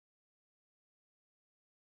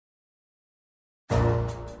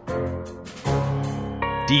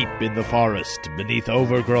Deep in the forest, beneath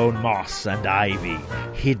overgrown moss and ivy,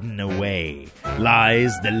 hidden away,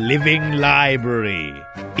 lies the living library.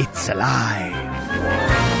 It's alive.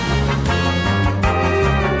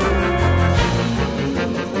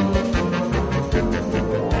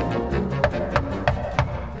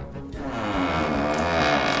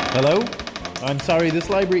 Hello? I'm sorry, this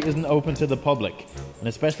library isn't open to the public, and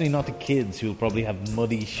especially not to kids who'll probably have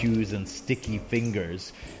muddy shoes and sticky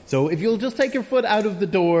fingers. So if you'll just take your foot out of the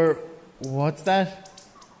door... What's that?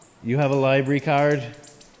 You have a library card?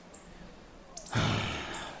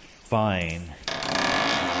 Fine.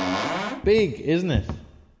 Big, isn't it?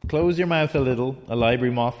 Close your mouth a little. A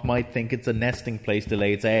library moth might think it's a nesting place to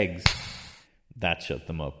lay its eggs. That shut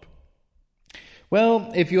them up.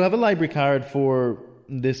 Well, if you have a library card for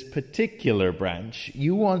this particular branch,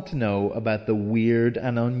 you want to know about the weird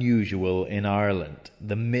and unusual in Ireland,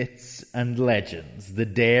 the myths and legends, the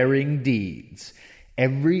daring deeds.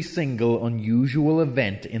 Every single unusual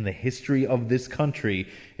event in the history of this country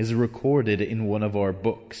is recorded in one of our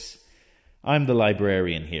books. I'm the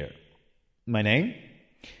librarian here. My name?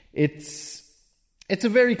 It's a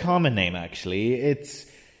very common name, actually.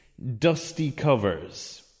 It's Dusty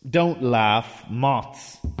Covers. Don't laugh,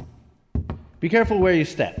 moths. Be careful where you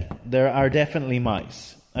step. There are definitely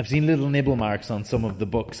mice. I've seen little nibble marks on some of the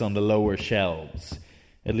books on the lower shelves.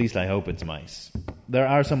 At least I hope it's mice. There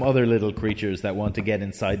are some other little creatures that want to get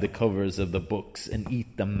inside the covers of the books and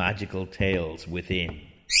eat the magical tales within.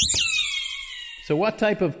 So what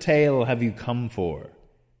type of tale have you come for?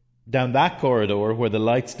 Down that corridor where the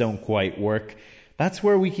lights don't quite work, that's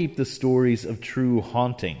where we keep the stories of true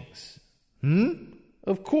hauntings.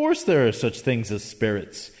 Of course there are such things as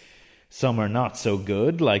spirits. Some are not so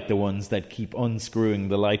good, like the ones that keep unscrewing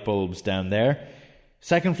the light bulbs down there.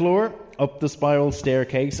 Second floor, up the spiral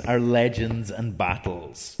staircase, are legends and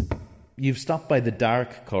battles. You've stopped by the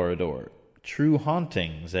dark corridor. True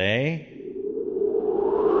hauntings, eh?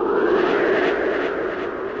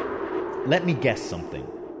 Let me guess something.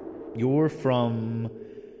 You're from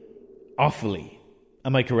Offaly.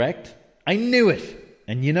 Am I correct? I knew it!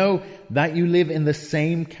 And you know that you live in the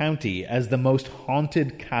same county as the most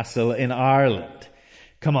haunted castle in Ireland.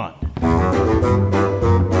 Come on.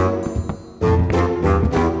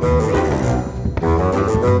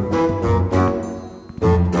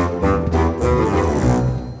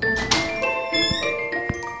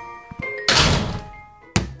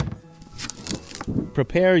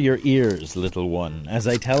 Prepare your ears, little one, as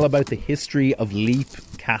I tell about the history of Leap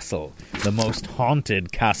Castle, the most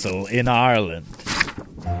haunted castle in Ireland.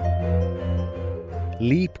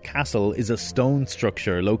 Leap Castle is a stone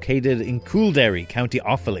structure located in Coolderry, County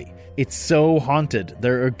Offaly. It's so haunted,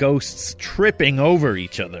 there are ghosts tripping over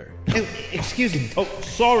each other. Oh, excuse me. Oh,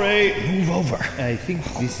 sorry. Move over. I think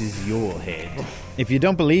this is your head. If you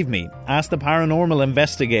don't believe me, ask the paranormal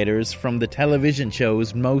investigators from the television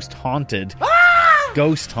shows Most Haunted,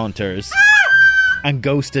 Ghost Hunters, and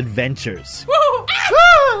Ghost Adventures,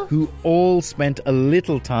 who all spent a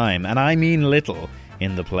little time, and I mean little,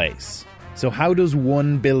 in the place. So how does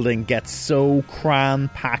one building get so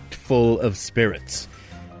cram-packed full of spirits?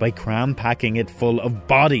 By cram-packing it full of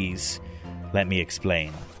bodies. Let me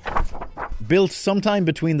explain. Built sometime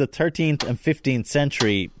between the 13th and 15th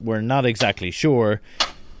century, we're not exactly sure,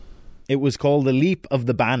 it was called the Leap of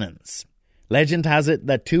the Bannons. Legend has it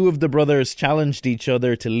that two of the brothers challenged each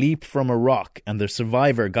other to leap from a rock, and the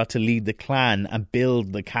survivor got to lead the clan and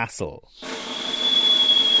build the castle.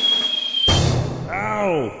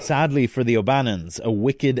 Ow! Sadly for the O'Bannons, a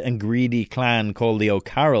wicked and greedy clan called the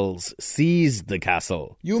O'Carrolls seized the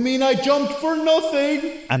castle. You mean I jumped for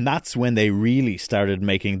nothing? And that's when they really started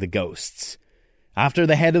making the ghosts. After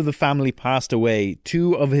the head of the family passed away,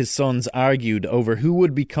 two of his sons argued over who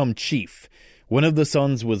would become chief. One of the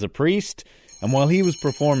sons was a priest, and while he was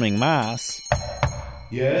performing mass...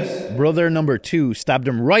 Yes? Brother number 2 stabbed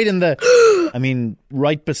him right in the...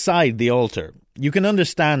 right beside the altar. You can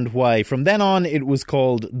understand why from then on it was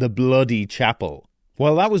called the Bloody Chapel.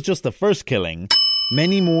 While that was just the first killing,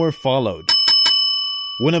 many more followed.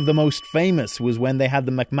 One of the most famous was when they had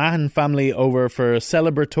the McMahon family over for a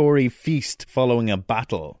celebratory feast following a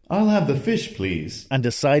battle. I'll have the fish, please. And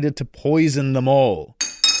decided to poison them all.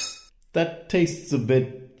 That tastes a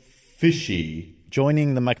bit fishy.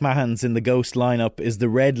 Joining the McMahons in the ghost lineup is the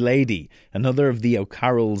Red Lady, another of the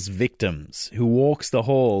O'Carroll's victims, who walks the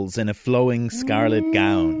halls in a flowing scarlet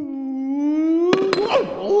gown,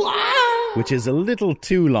 which is a little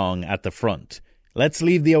too long at the front. Let's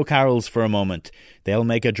leave the O'Carrolls for a moment. They'll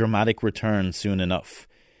make a dramatic return soon enough.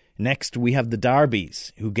 Next, we have the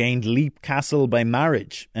Darbys, who gained Leap Castle by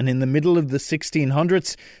marriage, and in the middle of the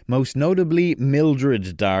 1600s, most notably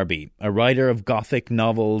Mildred Darby, a writer of Gothic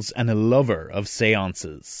novels and a lover of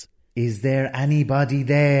seances. Is there anybody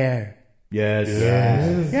there? Yes.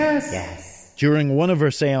 Yes. During one of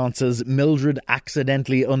her seances, Mildred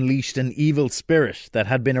accidentally unleashed an evil spirit that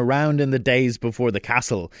had been around in the days before the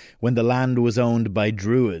castle, when the land was owned by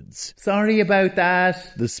druids. Sorry about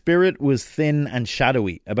that. The spirit was thin and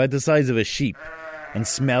shadowy, about the size of a sheep, and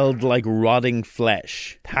smelled like rotting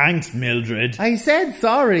flesh. Thanks, Mildred. I said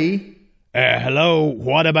sorry. Hello,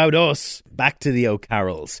 what about us? Back to the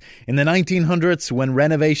O'Carrolls. In the 1900s, when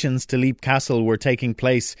renovations to Leap Castle were taking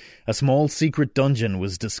place, a small secret dungeon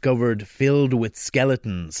was discovered filled with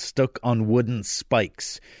skeletons stuck on wooden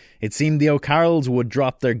spikes. It seemed the O'Carrolls would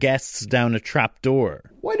drop their guests down a trap door.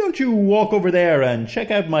 Why don't you walk over there and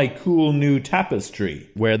check out my cool new tapestry?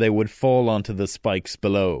 Where they would fall onto the spikes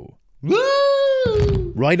below. Woo!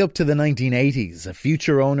 Right up to the 1980s, a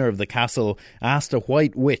future owner of the castle asked a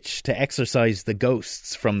white witch to exorcise the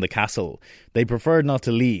ghosts from the castle. They preferred not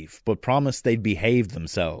to leave, but promised they'd behave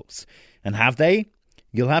themselves. And have they?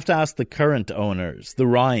 You'll have to ask the current owners, the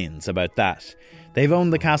Ryans, about that. They've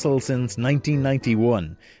owned the castle since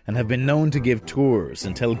 1991 and have been known to give tours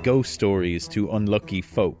and tell ghost stories to unlucky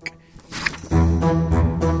folk.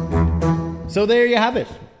 So there you have it.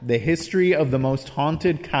 The history of the most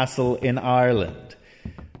haunted castle in Ireland.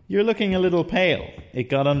 You're looking a little pale. It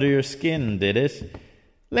got under your skin, did it?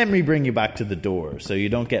 Let me bring you back to the door so you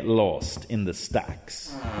don't get lost in the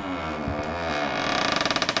stacks.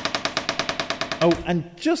 Oh, and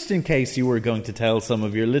just in case you were going to tell some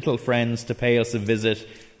of your little friends to pay us a visit,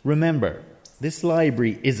 remember, this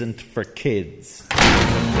library isn't for kids.